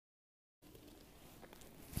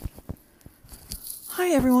Hi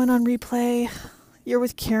everyone on replay. You're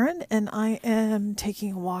with Karen and I am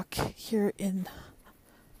taking a walk here in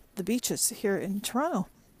the beaches here in Toronto.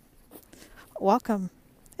 Welcome.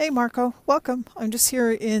 Hey Marco, welcome. I'm just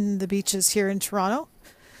here in the beaches here in Toronto.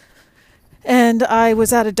 And I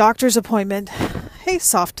was at a doctor's appointment. Hey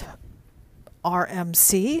Soft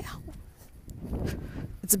RMC.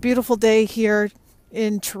 It's a beautiful day here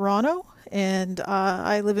in Toronto. And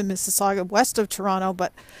I live in Mississauga, west of Toronto,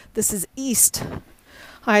 but this is east.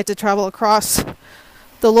 I had to travel across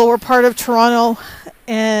the lower part of Toronto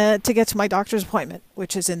to get to my doctor's appointment,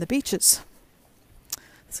 which is in the beaches.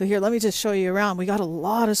 So here, let me just show you around. We got a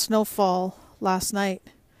lot of snowfall last night.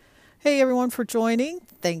 Hey everyone for joining.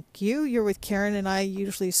 Thank you. You're with Karen and I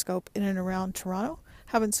usually scope in and around Toronto.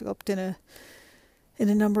 Haven't scoped in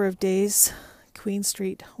a number of days. Queen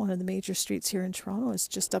Street, one of the major streets here in Toronto, is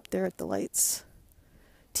just up there at the lights.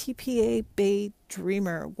 TPA Bay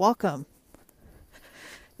Dreamer, welcome.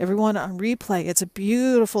 Everyone on replay, it's a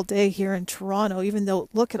beautiful day here in Toronto, even though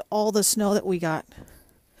look at all the snow that we got.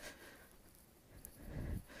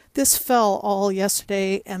 This fell all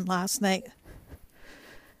yesterday and last night.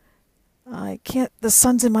 The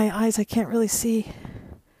sun's in my eyes, I can't really see.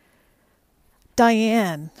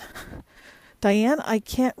 Diane, I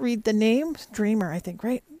can't read the name. Dreamer, I think,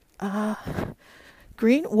 right?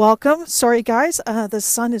 Green, welcome. Sorry guys, the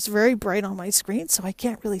sun is very bright on my screen, so I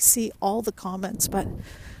can't really see all the comments, but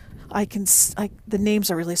the names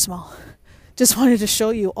are really small. Just wanted to show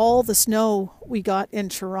you all the snow we got in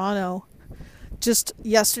Toronto just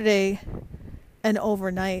yesterday and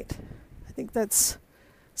overnight. I think that's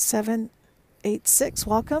 786.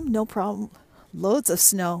 Welcome, no problem. Loads of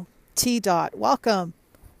snow. T-Dot, welcome.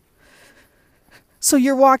 So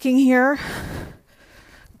you're walking here,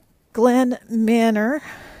 Glen Manor,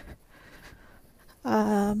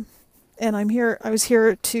 and I was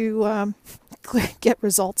here to get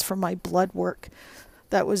results from my blood work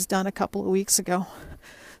that was done a couple of weeks ago.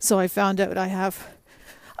 So I found out I have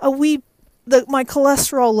my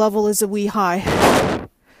cholesterol level is a wee high.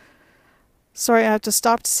 Sorry, I have to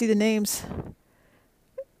stop to see the names.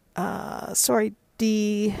 Sorry,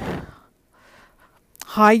 D.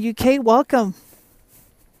 Hi UK, welcome.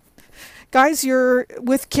 Guys, you're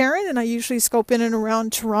with Karen and I usually scope in and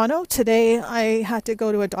around Toronto. Today I had to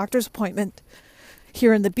go to a doctor's appointment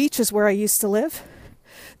here in the beaches where I used to live.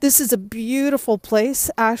 This is a beautiful place.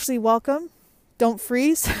 Ashley, welcome. Don't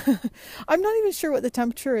freeze. I'm not even sure what the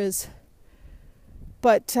temperature is.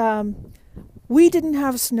 But we didn't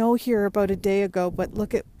have snow here about a day ago, but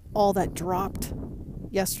look at all that dropped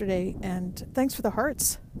yesterday. And thanks for the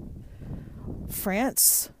hearts.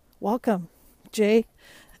 France, welcome. Jay.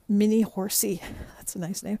 Mini Horsey. That's a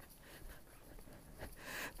nice name.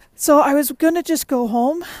 So I was going to just go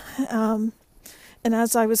home. And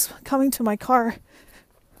as I was coming to my car,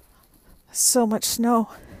 so much snow.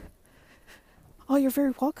 Oh, you're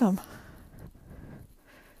very welcome.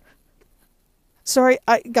 Sorry,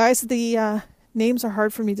 guys, the names are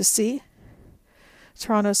hard for me to see.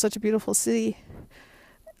 Toronto is such a beautiful city.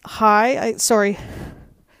 Hi, sorry.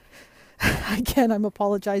 Again, I'm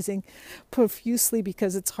apologizing profusely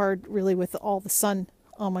because it's hard really with all the sun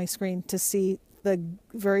on my screen to see the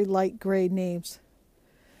very light gray names.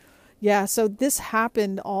 Yeah, so this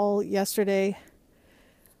happened all yesterday.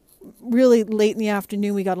 Really late in the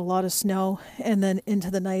afternoon, we got a lot of snow, and then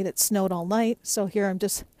into the night, it snowed all night. So here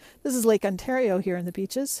this is Lake Ontario here in the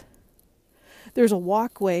beaches. There's a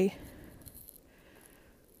walkway.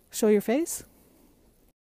 Show your face.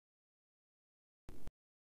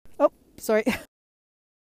 Sorry.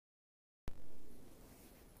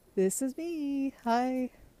 This is me.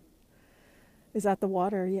 Hi. Is that the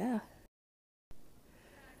water? Yeah.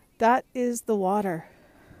 That is the water.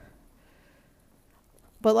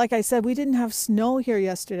 But like I said, we didn't have snow here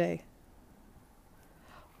yesterday.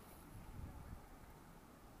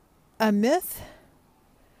 A myth?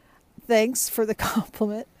 Thanks for the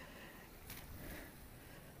compliment.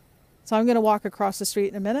 So I'm going to walk across the street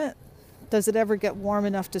in a minute. Does it ever get warm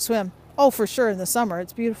enough to swim? Oh, for sure, in the summer.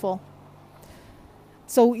 It's beautiful.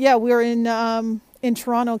 So, yeah, we're in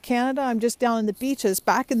Toronto, Canada. I'm just down in the beaches.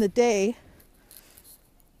 Back in the day,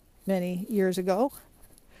 many years ago,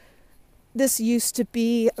 this used to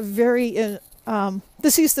be a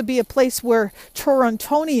place where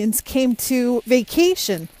Torontonians came to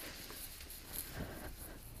vacation.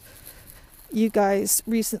 You guys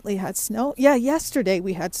recently had snow? Yeah, yesterday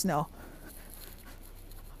we had snow.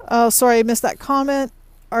 Oh, sorry, I missed that comment.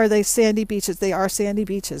 Are they sandy beaches? They are sandy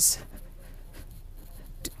beaches.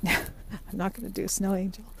 I'm not going to do a snow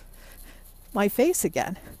angel. My face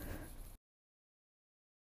again.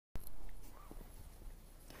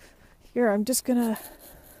 Here, I'm just gonna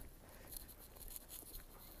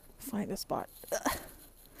find a spot.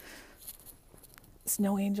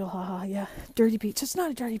 Snow angel, haha, yeah. Dirty beach. It's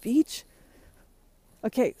not a dirty beach.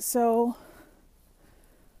 Okay, so.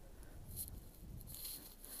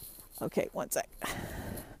 Okay, one sec.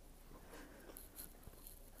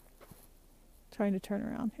 Trying to turn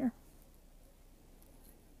around here.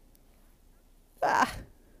 Ah.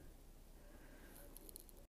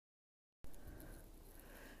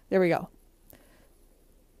 There we go.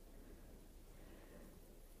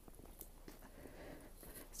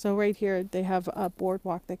 So right here they have a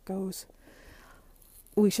boardwalk that goes,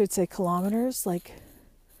 we should say kilometers, like,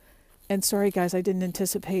 and sorry guys, I didn't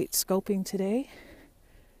anticipate scoping today.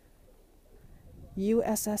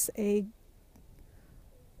 USSA,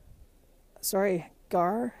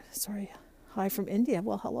 GAR, hi from India.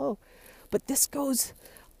 Well, hello. But this goes,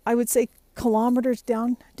 I would say, kilometers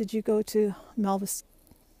down. Did you go to Melvis?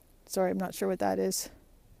 Sorry, I'm not sure what that is.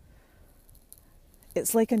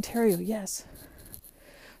 It's Lake Ontario, yes.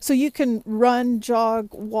 So you can run, jog,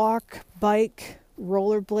 walk, bike,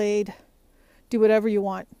 rollerblade, do whatever you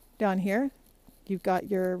want down here. You've got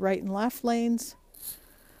your right and left lanes.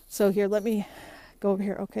 So here, let me go over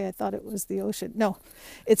here. Okay, I thought it was the ocean. No,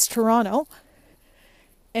 it's Toronto.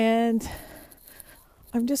 And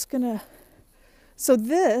I'm just gonna, so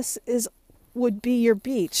this would be your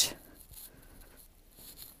beach.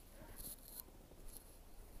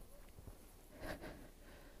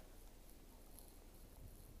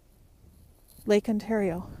 Lake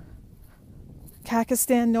Ontario.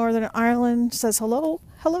 Kakistan, Northern Ireland says hello.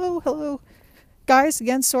 Hello, hello. Guys,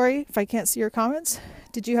 again, sorry if I can't see your comments.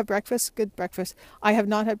 Did you have breakfast? Good breakfast. I have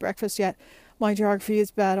not had breakfast yet. My geography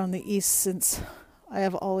is bad on the east since I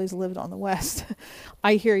have always lived on the west.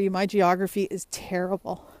 I hear you. My geography is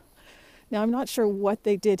terrible. Now, I'm not sure what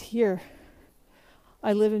they did here.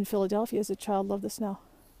 I live in Philadelphia as a child, love the snow.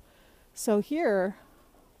 So here,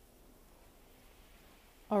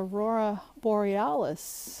 Aurora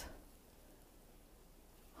Borealis.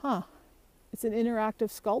 Huh. It's an interactive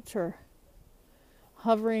sculpture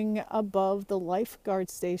hovering above the lifeguard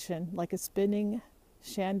station like a spinning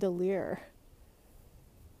chandelier.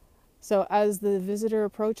 So as the visitor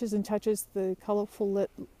approaches and touches the colorful lit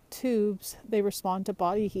tubes, they respond to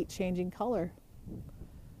body heat changing color.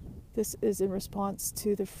 This is in response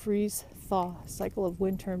to the freeze-thaw cycle of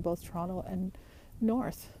winter in both Toronto and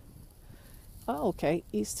North. Oh, okay,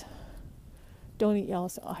 East. Don't eat yellow.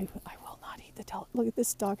 I will not eat the tail. Look at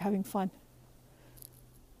this dog having fun.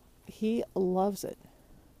 He loves it.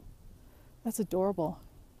 That's adorable.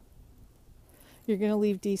 You're going to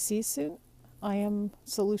leave DC soon? I am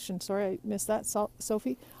Solution. Sorry, I missed that,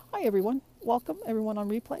 Sophie. Hi, everyone. Welcome, everyone on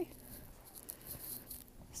replay.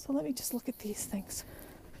 So let me just look at these things.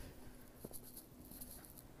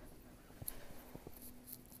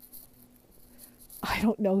 I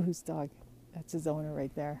don't know whose dog. That's his owner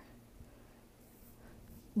right there.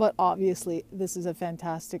 But obviously, this is a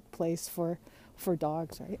fantastic place for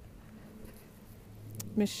dogs, right?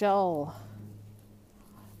 Michelle.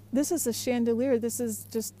 This is a chandelier. This is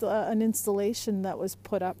just an installation that was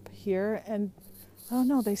put up here. And I don't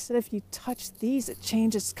know, they said if you touch these, it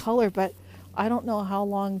changes color. But I don't know how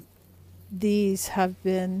long these have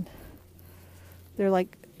been. They're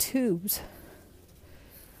like tubes.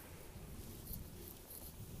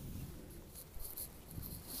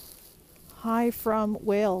 Hi from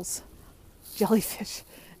Wales. Jellyfish.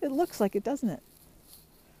 It looks like it, doesn't it?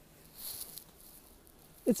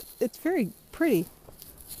 It's very pretty.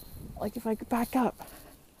 Like if I could back up.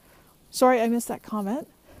 Sorry, I missed that comment.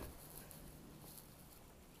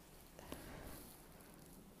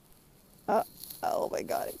 Oh my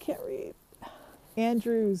God, I can't read.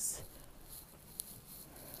 Andrews.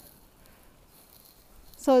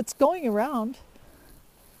 So it's going around.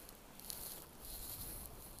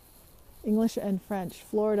 English and French.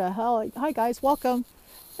 Florida. Hi guys, welcome.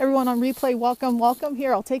 Everyone on replay, welcome, welcome.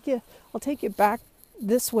 Here, I'll take you back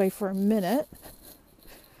this way for a minute.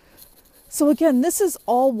 So again, this is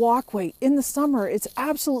all walkway in the summer. It's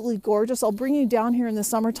absolutely gorgeous. I'll bring you down here in the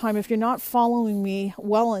summertime. If you're not following me,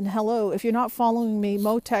 well and hello. If you're not following me,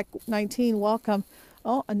 Motec19, welcome.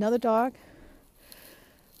 Oh, another dog.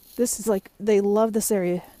 This is like, they love this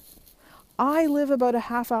area. I live about a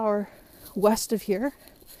half hour west of here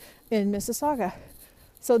in Mississauga.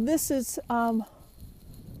 So this is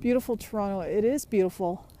beautiful Toronto. It is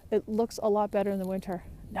beautiful. It looks a lot better in the winter.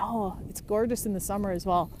 No, it's gorgeous in the summer as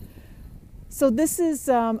well. So this is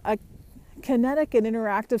a kinetic and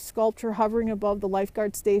interactive sculpture hovering above the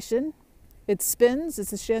lifeguard station. It spins,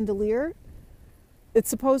 it's a chandelier. it's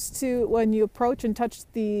supposed to, when you approach and touch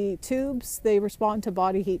the tubes, they respond to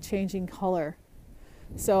body heat changing color.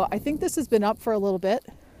 So I think this has been up for a little bit.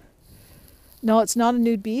 No, it's not a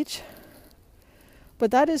nude beach,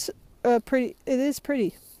 but that is pretty. It is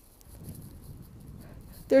pretty.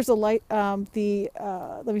 There's a light.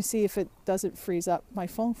 Let me see if it doesn't freeze up. My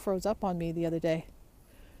phone froze up on me the other day.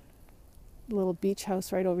 Little beach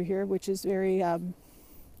house right over here, which is very.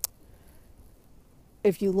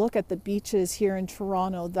 If you look at the beaches here in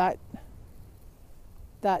Toronto, that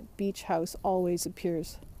beach house always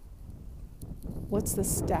appears. What's the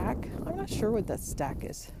stack? I'm not sure what that stack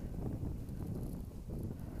is.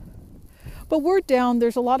 But we're down.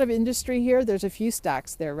 There's a lot of industry here. There's a few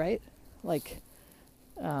stacks there, right? Like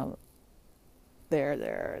there,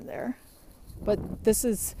 and there. But this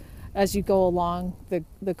is, as you go along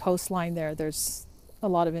the coastline there, there's a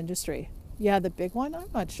lot of industry. Yeah, the big one? I'm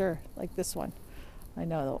not sure. Like this one. I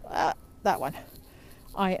know that one.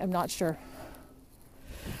 I am not sure.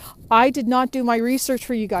 I did not do my research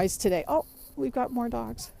for you guys today. Oh, we've got more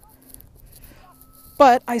dogs.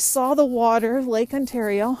 But I saw the water, Lake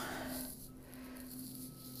Ontario.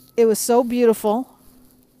 It was so beautiful.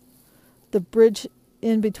 The bridge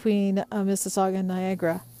in between Mississauga and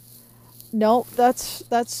Niagara. No,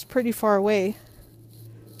 that's pretty far away.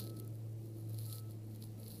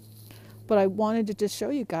 But I wanted to just show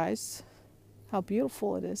you guys how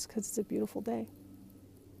beautiful it is, because it's a beautiful day.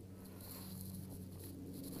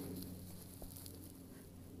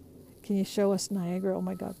 Can you show us Niagara? Oh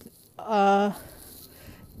my God.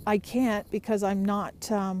 I can't, because I'm not,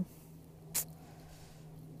 I'm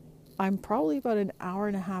probably about an hour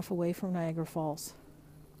and a half away from Niagara Falls.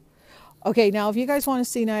 Okay, now if you guys want to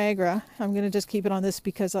see Niagara, I'm going to just keep it on this,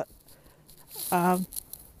 because I'm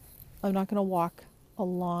not going to walk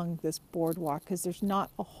along this boardwalk, because there's not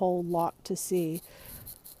a whole lot to see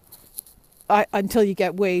until you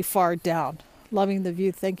get way far down. Loving the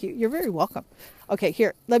view. Thank you. You're very welcome. Okay,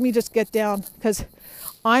 here, let me just get down, because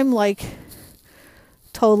I'm like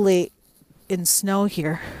totally in snow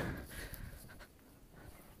here.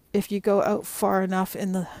 If you go out far enough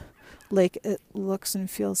in the lake, it looks and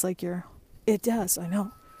feels like it does, I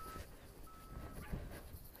know.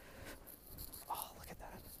 Oh, look at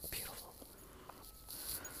that. Beautiful.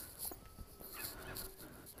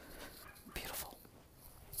 Beautiful.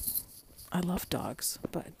 I love dogs,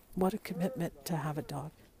 but what a commitment to have a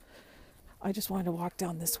dog. I just wanted to walk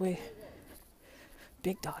down this way.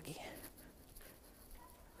 Big doggy.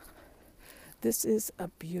 This is a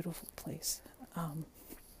beautiful place. I'm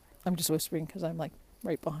just whispering because I'm like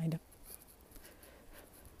right behind him.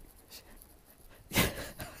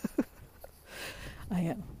 I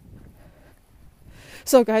am.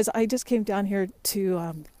 So guys, I just came down here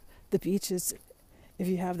to the beaches, if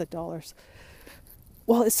you have the dollars.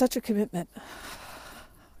 Well, it's such a commitment.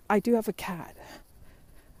 I do have a cat.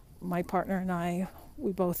 My partner and I,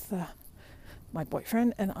 we both, my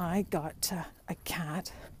boyfriend and I got a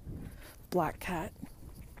cat, black cat.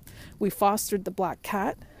 We fostered the black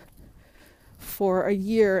cat for a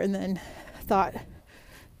year and then thought,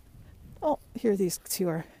 oh, here these two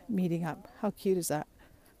are meeting up. How cute is that?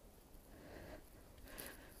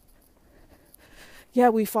 Yeah,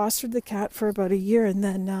 we fostered the cat for about a year and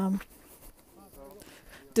then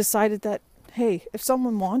decided that, hey, if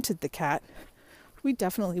someone wanted the cat, we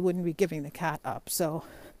definitely wouldn't be giving the cat up. So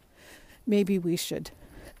maybe we should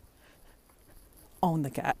own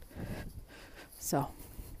the cat. So,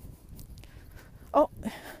 oh,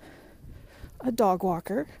 a dog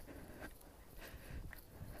walker.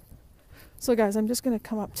 So guys, I'm just going to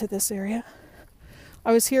come up to this area.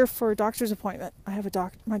 I was here for a doctor's appointment. I have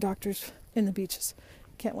my doctor's in the beaches.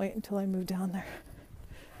 Can't wait until I move down there.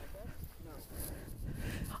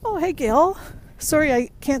 Oh, hey, Gail. Sorry, I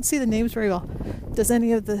can't see the names very well. Does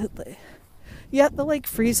any of the... Yeah, the lake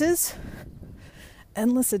freezes.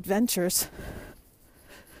 Endless adventures.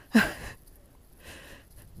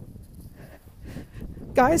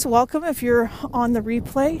 Guys, welcome if you're on the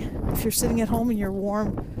replay. If you're sitting at home and you're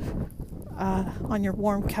warm, on your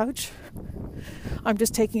warm couch. I'm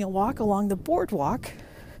just taking a walk along the boardwalk.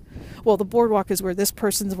 Well, the boardwalk is where this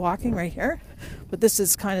person's walking right here. But this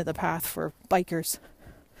is kind of the path for bikers.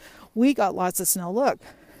 We got lots of snow. Look,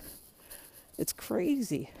 it's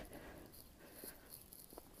crazy.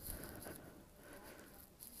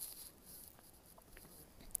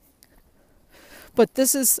 But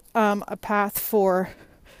this is a path for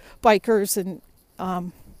bikers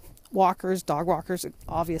and walkers, dog walkers,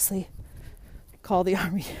 obviously. Call the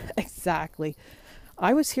army. Exactly.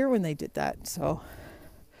 I was here when they did that, so.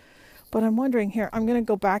 But I'm wondering here, I'm going to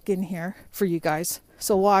go back in here for you guys.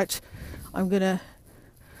 So watch, I'm going to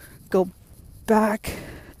go back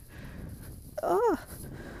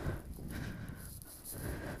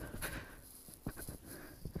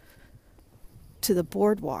to the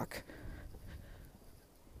boardwalk.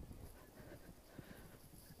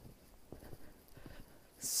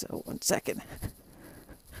 So 1 second.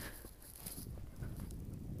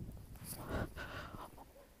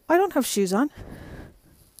 I don't have shoes on.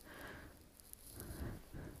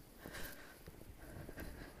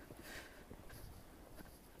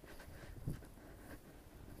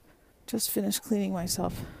 Just finished cleaning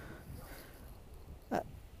myself.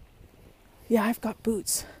 Yeah, I've got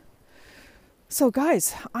boots. So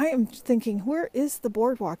guys, I am thinking, where is the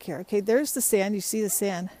boardwalk here? Okay, there's the sand. You see the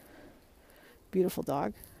sand. Beautiful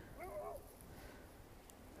dog.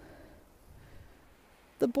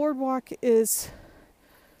 The boardwalk is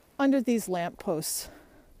under these lampposts.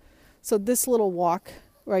 So this little walk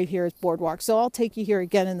right here is boardwalk. So I'll take you here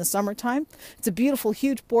again in the summertime. It's a beautiful,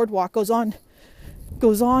 huge boardwalk.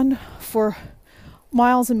 Goes on for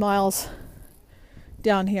miles and miles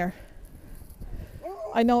down here.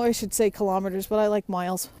 I know I should say kilometers, but I like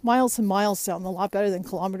miles. Miles and miles sound a lot better than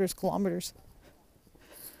kilometers.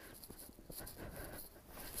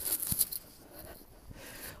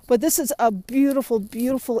 But this is a beautiful,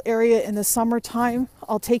 beautiful area in the summertime.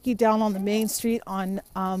 I'll take you down on the main street on,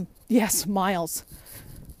 yes, miles.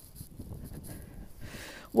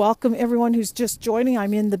 Welcome everyone who's just joining.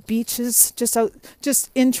 I'm in the beaches,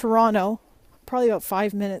 just in Toronto, probably about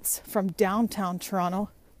 5 minutes from downtown Toronto.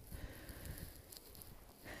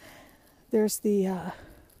 There's the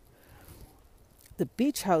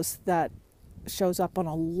beach house that shows up on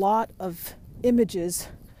a lot of images.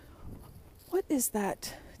 What is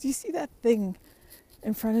that? Do you see that thing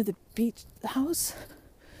in front of the beach house?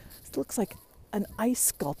 It looks like an ice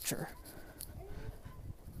sculpture.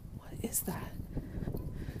 What is that?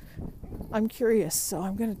 I'm curious, so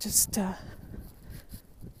I'm going to just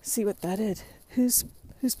see what that is. Whose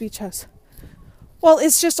beach house? Well,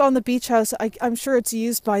 it's just on the beach house. I'm sure it's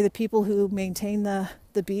used by the people who maintain the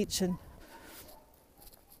beach and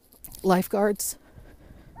lifeguards.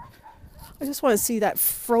 I just want to see that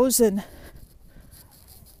frozen...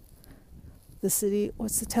 The city,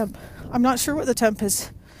 what's the temp? I'm not sure what the temp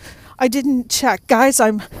is. I didn't check. Guys,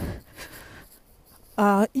 I'm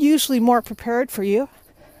usually more prepared for you.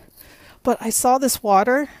 But I saw this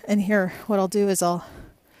water, and here, what I'll do is I'll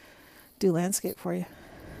do landscape for you.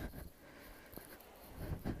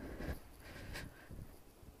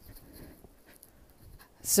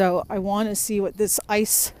 So I want to see what this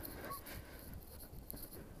ice...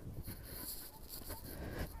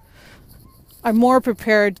 I'm more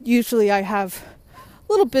prepared. Usually I have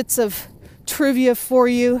little bits of trivia for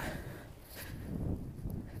you.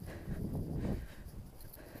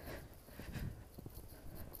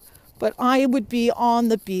 But I would be on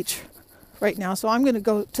the beach right now. So I'm going to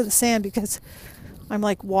go to the sand because I'm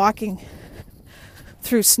like walking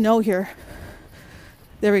through snow here.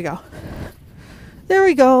 There we go. There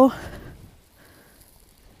we go.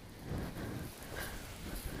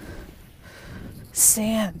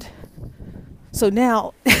 Sand. So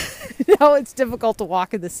now it's difficult to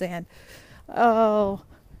walk in the sand. Oh,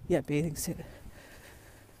 yeah, bathing suit.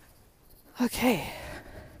 Okay.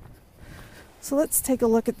 So let's take a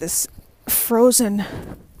look at this frozen.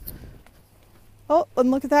 Oh, and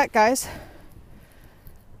look at that, guys.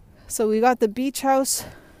 So we got the beach house,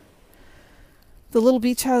 the little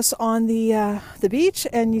beach house on the beach,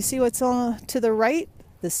 and you see what's on to the right?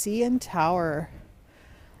 The CN Tower.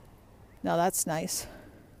 Now that's nice.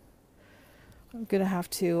 I'm going to have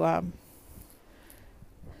to...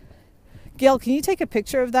 Gail, can you take a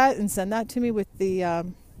picture of that and send that to me with the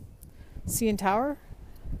CN Tower?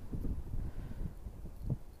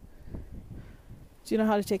 Do you know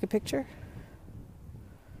how to take a picture?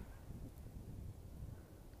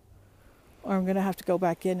 Or I'm going to have to go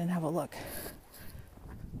back in and have a look.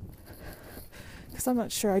 Because I'm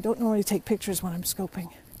not sure. I don't normally take pictures when I'm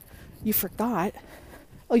scoping. You forgot.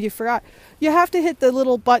 Oh, you forgot. You have to hit the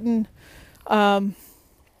little button...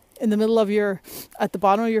 in the middle of at the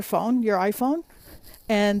bottom of your phone, your iPhone,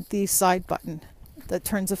 and the side button that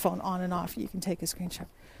turns the phone on and off. You can take a screenshot.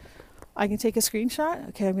 I can take a screenshot?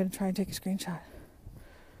 Okay, I'm going to try and take a screenshot.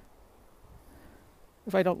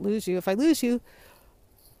 If I don't lose you. If I lose you,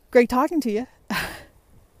 great talking to you.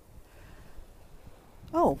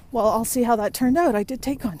 Oh, well, I'll see how that turned out. I did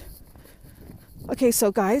take one. Okay,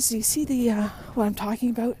 so guys, do you see what I'm talking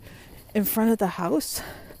about in front of the house?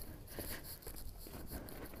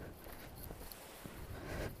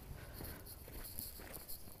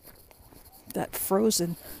 That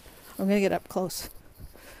frozen. I'm going to get up close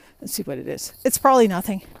and see what it is. It's probably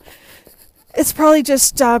nothing. It's probably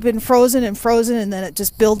just been frozen and frozen, and then it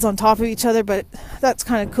just builds on top of each other, but that's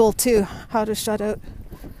kind of cool too. How to shut out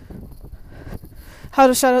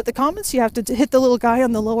the comments. You have to hit the little guy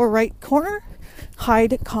on the lower right corner,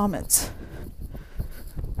 hide comments.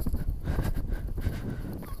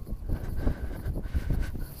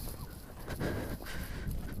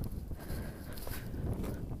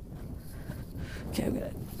 Okay, I'm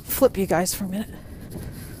gonna flip you guys for a minute.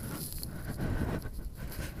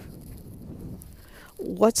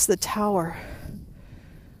 What's the tower?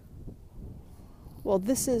 Well,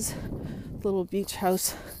 this is the little beach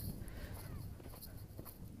house.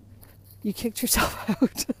 You kicked yourself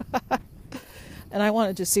out. And I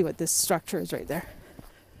wanted to see what this structure is right there.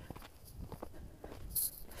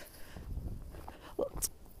 Well, it's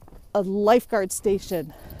a lifeguard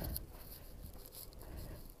station.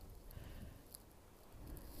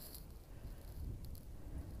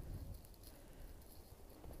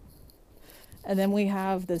 And then we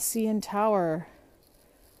have the CN Tower.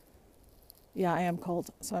 Yeah, I am cold,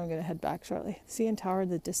 so I'm going to head back shortly. CN Tower in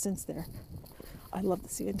the distance there. I love the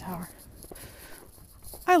CN Tower.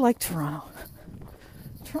 I like Toronto.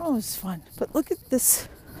 Toronto is fun. But look at this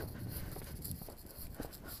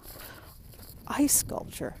ice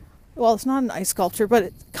sculpture. Well, it's not an ice sculpture, but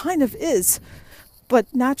it kind of is, but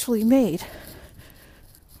naturally made.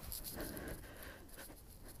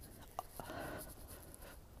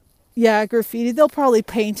 Yeah, graffiti. They'll probably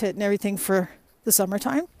paint it and everything for the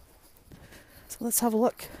summertime. So let's have a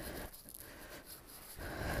look.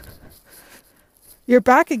 You're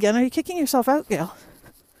back again. Are you kicking yourself out, Gail?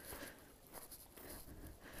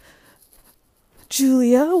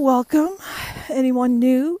 Julia, welcome. Anyone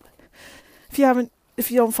new? If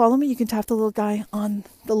you don't follow me, you can tap the little guy on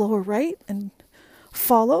the lower right and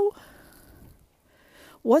follow.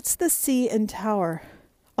 What's the CN Tower?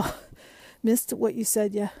 Oh, missed what you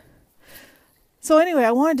said, yeah. So anyway,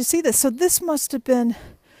 I wanted to see this. So this must have been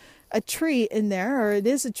a tree in there, or it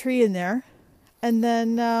is a tree in there. And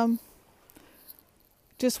then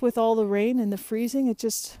just with all the rain and the freezing, it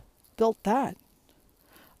just built that.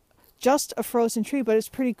 Just a frozen tree, but it's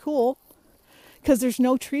pretty cool because there's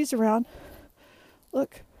no trees around.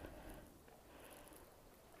 Look.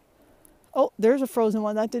 Oh, there's a frozen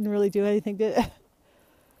one. That didn't really do anything, did it?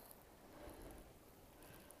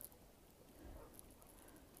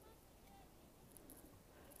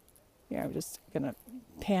 Yeah, I'm just going to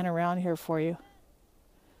pan around here for you.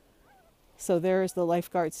 So there's the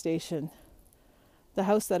lifeguard station. The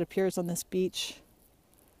house that appears on this beach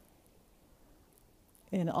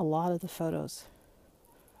in a lot of the photos.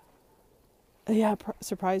 Yeah,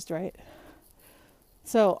 surprised, right?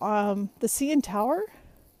 So the CN Tower,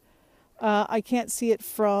 I can't see it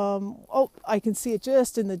from... Oh, I can see it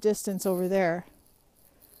just in the distance over there.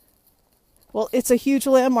 Well, it's a huge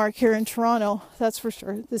landmark here in Toronto, that's for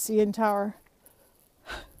sure, the CN Tower.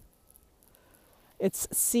 It's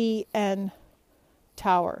CN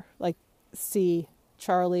Tower, like C,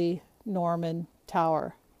 Charlie, Norman,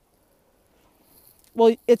 Tower.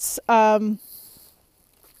 Well, it's,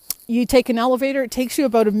 you take an elevator, it takes you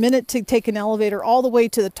about a minute to take an elevator all the way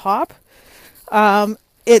to the top.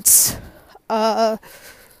 It's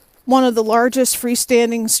one of the largest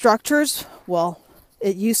freestanding structures. Well,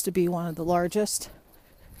 it used to be one of the largest.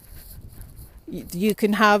 You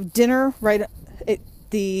can have dinner right at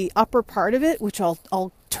the upper part of it, which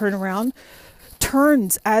I'll turn around,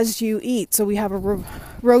 turns as you eat. So we have a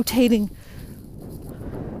rotating.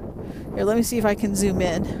 Here, let me see if I can zoom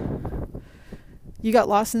in. You got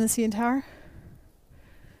lost in the CN Tower?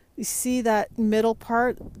 You see that middle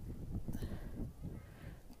part?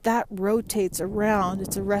 That rotates around.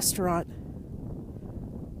 It's a restaurant.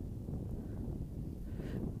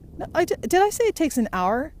 Did I say it takes an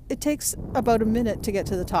hour? It takes about a minute to get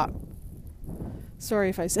to the top. Sorry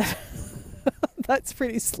if I said that's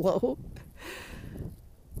pretty slow.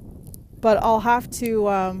 But I'll have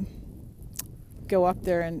to go up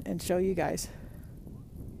there and show you guys.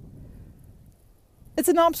 It's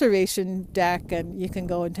an observation deck and you can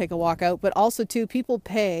go and take a walk out. But also too, people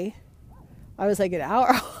pay. I was like, an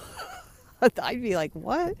hour? I'd be like,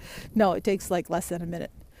 what? No, it takes like less than a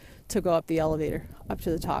minute to go up the elevator up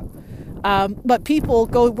to the top. But people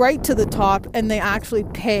go right to the top and they actually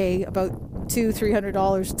pay about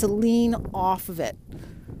 $200-300 to lean off of it.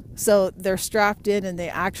 So they're strapped in and they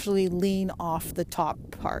actually lean off the top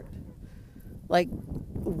part. Like,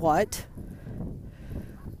 what?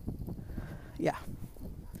 Yeah.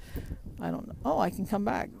 I don't know. Oh, I can come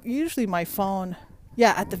back. Usually my phone,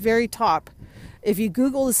 yeah, at the very top. If you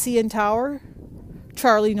Google the CN Tower,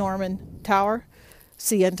 Charlie Norman Tower,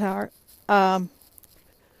 CN Tower,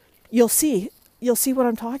 you'll see what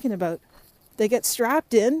I'm talking about. They get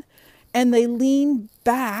strapped in and they lean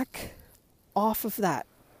back off of that.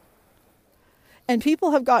 And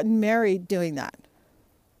people have gotten married doing that.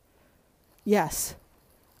 Yes,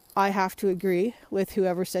 I have to agree with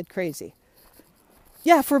whoever said crazy.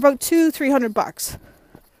 Yeah, for about $200-300.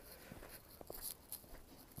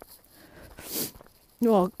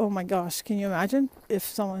 Well, oh my gosh, can you imagine if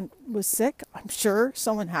someone was sick? I'm sure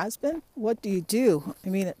someone has been. What do you do? I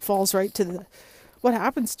mean, it falls right to what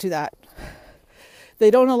happens to that? They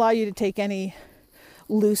don't allow you to take any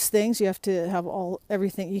loose things. You have to have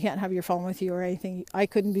everything. You can't have your phone with you or anything. I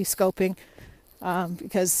couldn't be scoping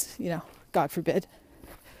because, God forbid,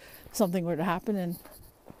 something were to happen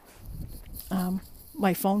and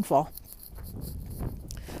my phone fall.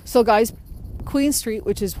 So guys, Queen Street,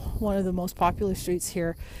 which is one of the most popular streets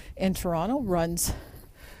here in Toronto, runs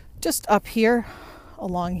just up here,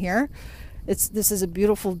 along here. This is a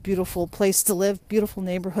beautiful, beautiful place to live, beautiful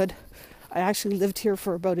neighborhood. I actually lived here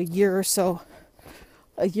for about a year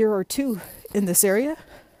or two in this area.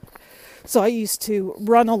 So I used to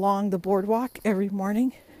run along the boardwalk every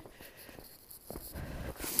morning.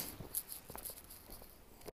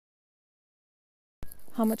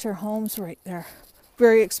 How much are homes right there?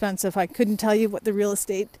 Very expensive. I couldn't tell you what the real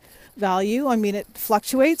estate value. I mean, it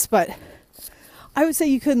fluctuates, but I would say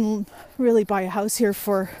you couldn't really buy a house here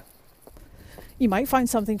you might find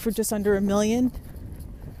something for just under $1 million,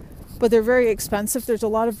 but they're very expensive. There's a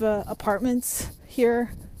lot of apartments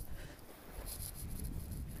here.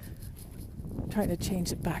 I'm trying to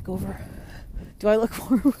change it back over. Do I look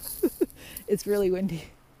more? It's really windy.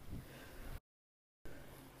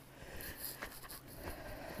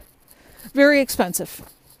 Very expensive.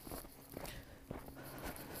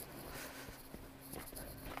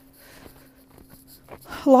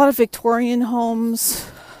 A lot of Victorian homes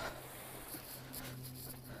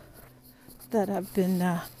that have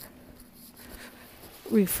been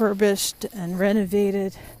refurbished and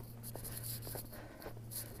renovated.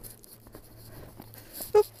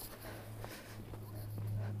 Oop.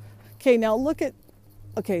 Okay, now look at,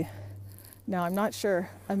 now I'm not sure,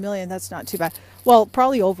 $1 million, that's not too bad. Well,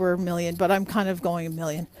 probably over $1 million, but I'm kind of going $1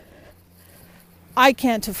 million. I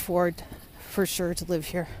can't afford for sure to live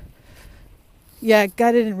here. Yeah,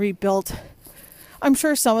 gutted and rebuilt. I'm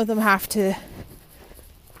sure some of them have to,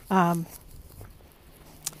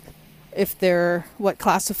 if they're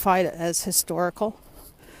classified as historical.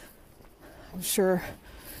 I'm sure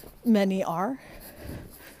many are.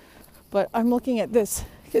 But I'm looking at this.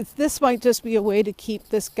 This might just be a way to keep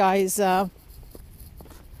this guy's, I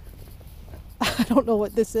don't know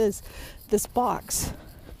what this is, this box.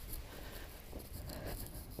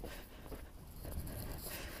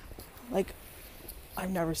 I've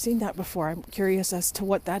never seen that before. I'm curious as to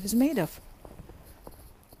what that is made of.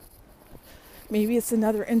 Maybe it's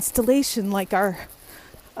another installation like our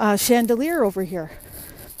chandelier over here.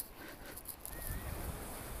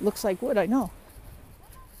 Looks like wood, I know.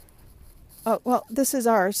 Oh, well, this is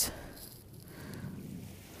ours.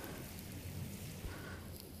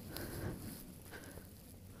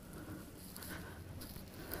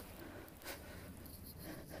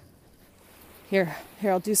 Here,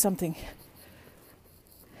 I'll do something.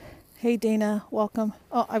 Hey Dana, welcome.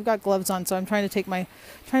 Oh, I've got gloves on, so I'm trying to take my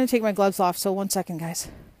gloves off. So 1 second, guys.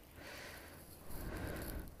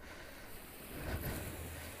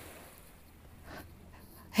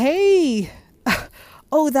 Hey,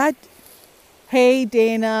 Hey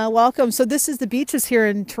Dana, welcome. So this is the beaches here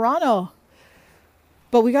in Toronto,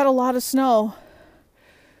 but we got a lot of snow.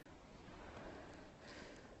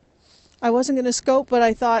 I wasn't going to scope, but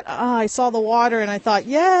I thought, I saw the water and I thought,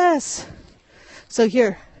 yes. So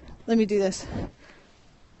here, let me do this.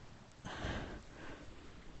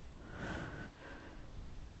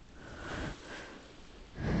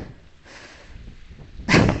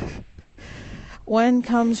 When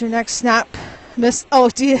comes your next snap, Miss? Oh,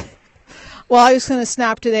 do you? Well, I was going to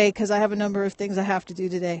snap today because I have a number of things I have to do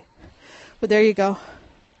today. But there you go.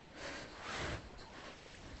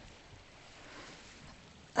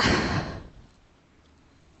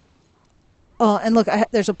 Oh, and look,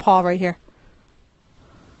 there's a paw right here.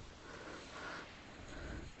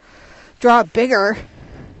 Draw it bigger.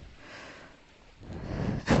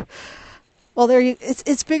 Well, there you.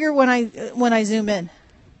 It's bigger when I zoom in,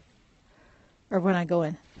 or when I go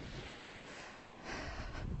in.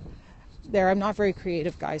 There, I'm not very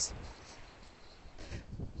creative, guys.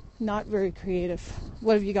 Not very creative.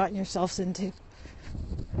 What have you gotten yourselves into?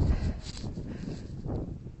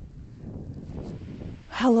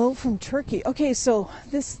 Hello from Turkey. Okay, so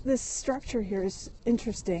this structure here is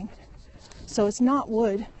interesting. So it's not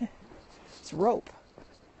wood, it's rope.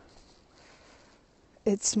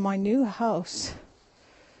 It's my new house.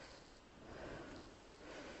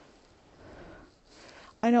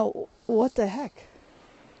 I know, what the heck?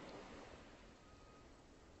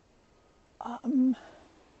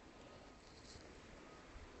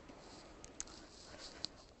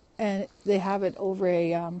 And they have it over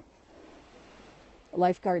a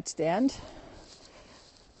lifeguard stand.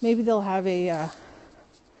 Maybe they'll have a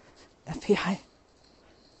FBI.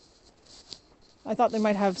 I thought they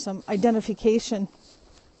might have some identification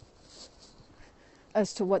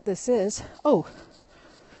as to what this is. Oh,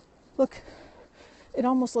 look, it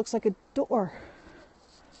almost looks like a door.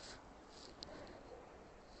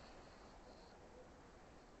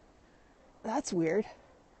 That's weird.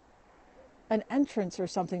 An entrance or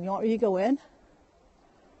something. You want me to go in?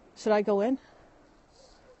 Should I go in?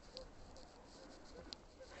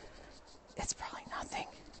 It's probably nothing.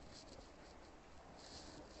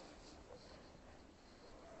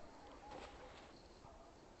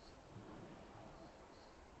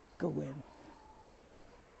 Go in.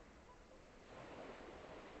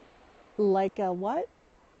 Like a what?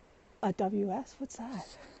 A WS? What's that?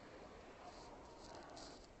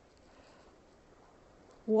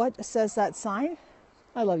 What says that sign?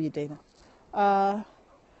 I love you, Dana.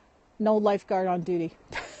 No lifeguard on duty.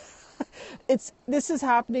 This is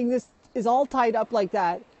happening. This is all tied up like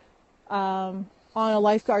that on a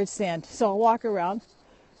lifeguard stand. So I'll walk around.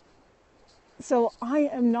 So I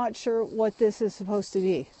am not sure what this is supposed to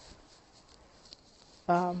be.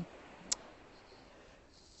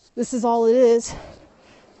 This is all it is.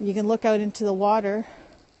 You can look out into the water.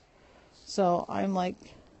 So I'm like,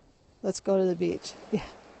 let's go to the beach. Yeah.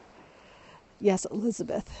 Yes,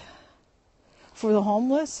 Elizabeth. For the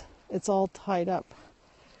homeless, it's all tied up.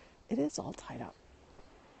 It is all tied up.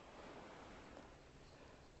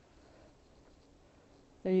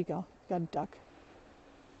 There you go. Got a duck.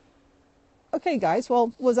 Okay, guys.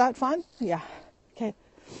 Well, was that fun? Yeah. Okay.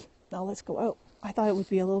 Now let's go out. I thought it would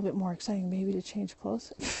be a little bit more exciting maybe to change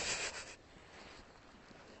clothes.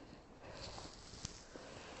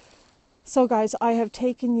 So, guys, I have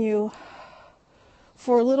taken you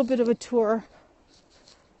for a little bit of a tour.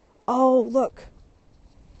 Oh, look.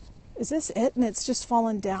 Is this it? And it's just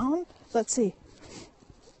fallen down? Let's see.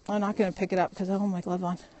 I'm not going to pick it up because I don't have my glove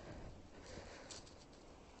on.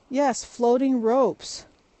 Yes, floating ropes.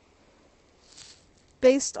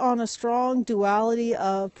 Based on a strong duality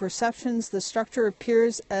of perceptions, the structure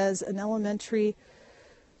appears as an elementary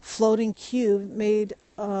floating cube made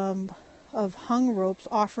of hung ropes,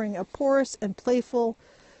 offering a porous and playful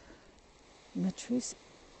matrice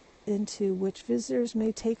into which visitors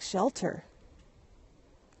may take shelter.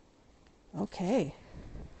 Okay,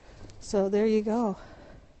 so there you go.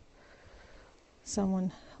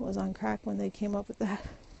 Someone was on crack when they came up with that.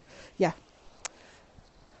 Yeah,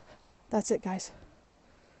 that's it, guys.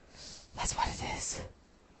 That's what it is.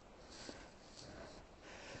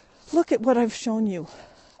 Look at what I've shown you.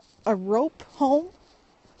 A rope home,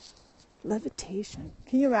 levitation.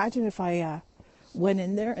 Can you imagine if I went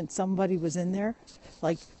in there and somebody was in there,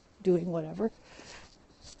 like doing whatever?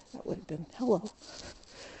 That would have been, hello.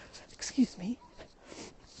 Excuse me.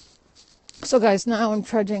 So guys, now I'm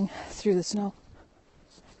trudging through the snow.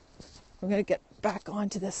 I'm going to get back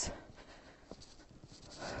onto this.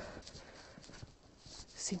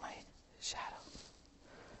 See my shadow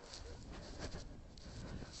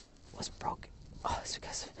was broken. Oh, it's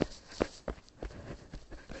because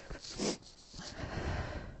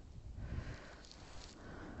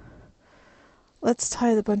let's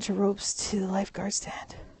tie the bunch of ropes to the lifeguard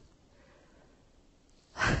stand.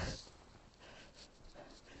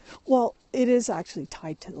 Well, it is actually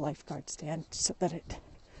tied to the lifeguard stand so that it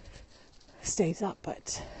stays up,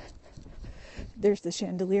 but there's the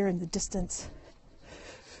chandelier in the distance.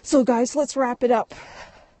 So guys, let's wrap it up.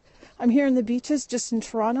 I'm here in the beaches just in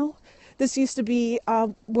Toronto. This used to be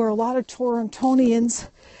where a lot of Torontonians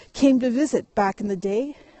came to visit back in the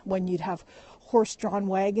day when you'd have horse-drawn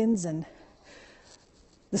wagons and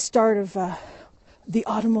the start of the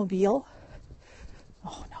automobile.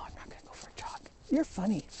 Oh no, I'm not going to go for a jog. You're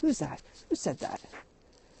funny. Who's that? Who said that?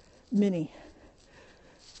 Minnie.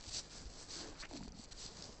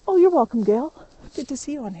 Oh, you're welcome, Gail. Good to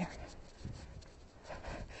see you on here.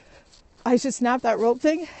 I should snap that rope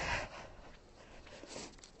thing.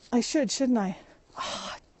 I should, shouldn't I?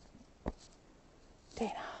 Oh,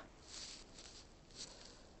 Dana.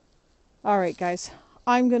 All right, guys.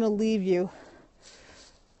 I'm going to leave you.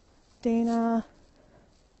 Dana.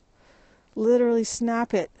 Literally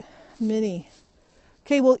snap it. Minnie.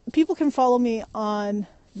 Okay, well, people can follow me on...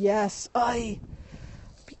 Yes.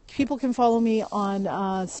 People can follow me on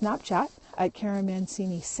Snapchat at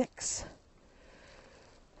karenmancini6.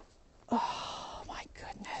 Oh my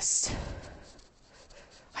goodness.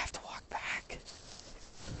 I have to walk back.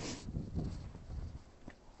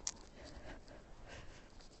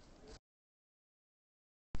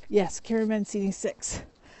 Yes, Karen Mancini 6.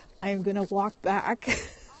 I am going to walk back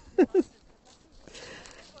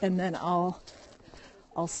and then I'll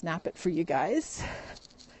snap it for you guys.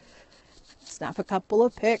 Snap a couple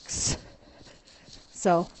of pics.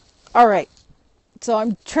 So, all right. So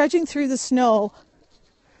I'm trudging through the snow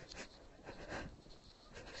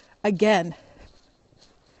again.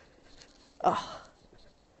 Oh.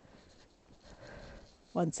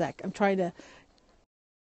 One sec. I'm trying to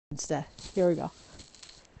instead. Here we go.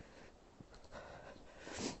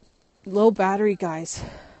 Low battery, guys.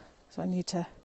 So I need to